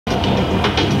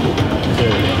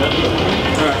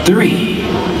3,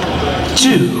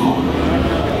 2,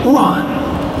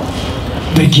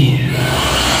 1, begin.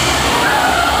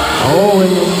 Oh,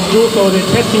 and Doolaw,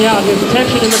 they're testing out. There's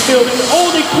tension in the field. Oh,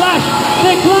 they clash!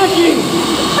 They're clashing!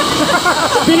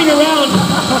 Spinning around,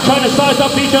 trying to size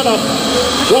up each other.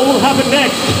 What will happen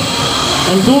next?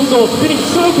 And Doolaw spinning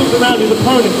circles around his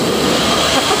opponent.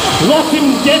 Locked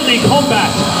in deadly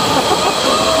combat.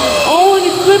 Oh, and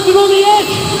he flipped it on the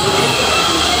edge!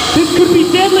 This could be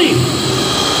deadly!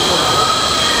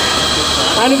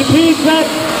 And it appears that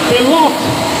they're locked.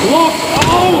 Locked.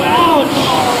 Oh, ouch!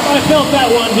 I felt that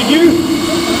one, did you?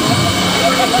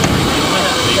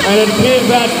 And it appears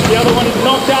that the other one is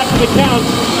knocked out for the count.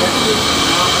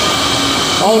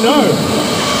 Oh no!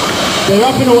 They're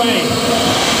up and away.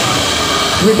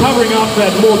 Recovering after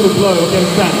that mortal blow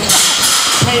against that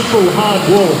painful, hard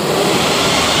wall.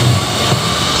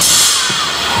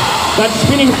 That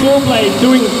spinning saw blade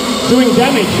doing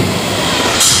damage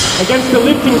against the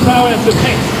lifting prowess of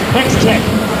Hextech.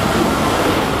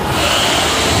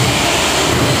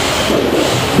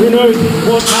 Who knows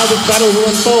how this battle will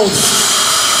unfold?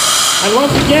 And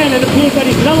once again, it appears that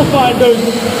he's nullified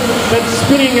that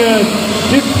spinning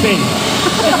disc thing.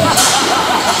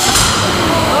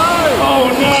 Oh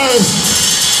no!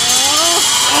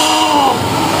 Oh!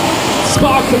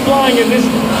 Sparks are flying in this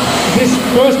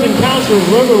first encounter of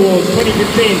Robowars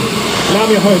 2015. And I'm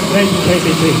your host, Nathan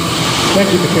KCT.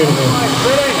 Thank you for tuning in.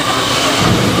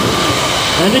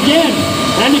 And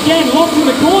again, locked in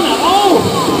the corner. Oh!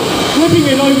 Flipping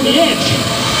it over the edge.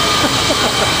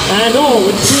 And oh,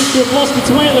 it seems to have lost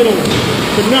its way a little.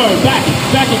 But no, back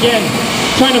again.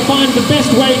 Trying to find the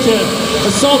best way to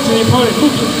assault the opponent.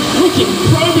 Looking,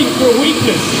 probing for a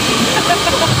weakness.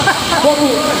 Oh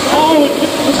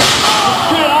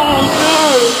no!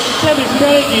 Deadly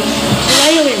strategy.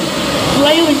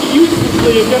 Flailing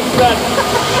uselessly against that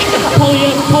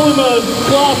polymer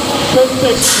glass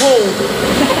perspex wall.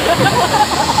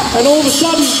 And all of a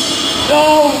sudden,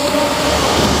 oh,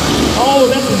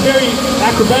 that's very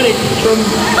acrobatic from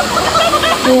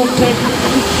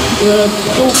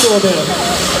Doolaw there.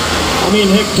 I mean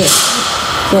Hextech.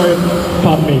 Sorry,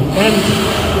 pardon me. And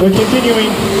we're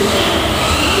continuing.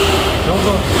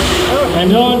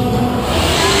 And on.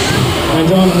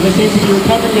 They seem to be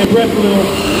recovering their breath a little,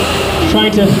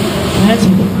 trying to get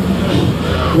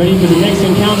ready for the next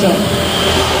encounter.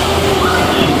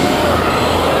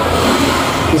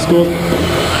 The score.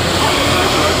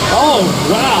 Oh,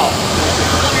 wow.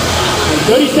 And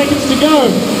 30 seconds to go.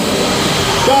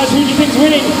 Guys, who do you think's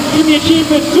winning? Give me a cheer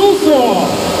for Doolaw.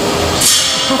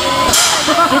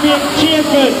 Give me a cheer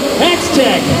for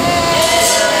Hextech.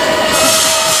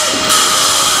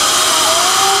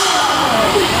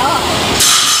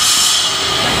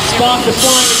 Sparks are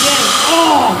flying again.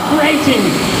 Oh, grating.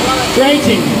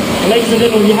 Ladies and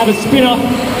gentlemen, you have a spin-off.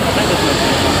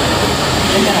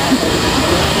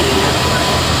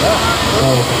 No,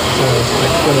 go.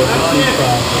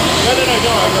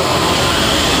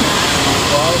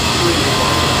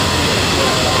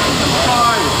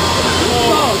 5,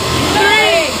 4,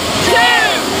 3, 2,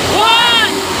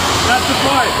 1. That's the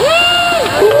fight.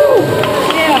 Woo!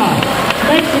 Yeah.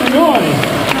 Make some noise.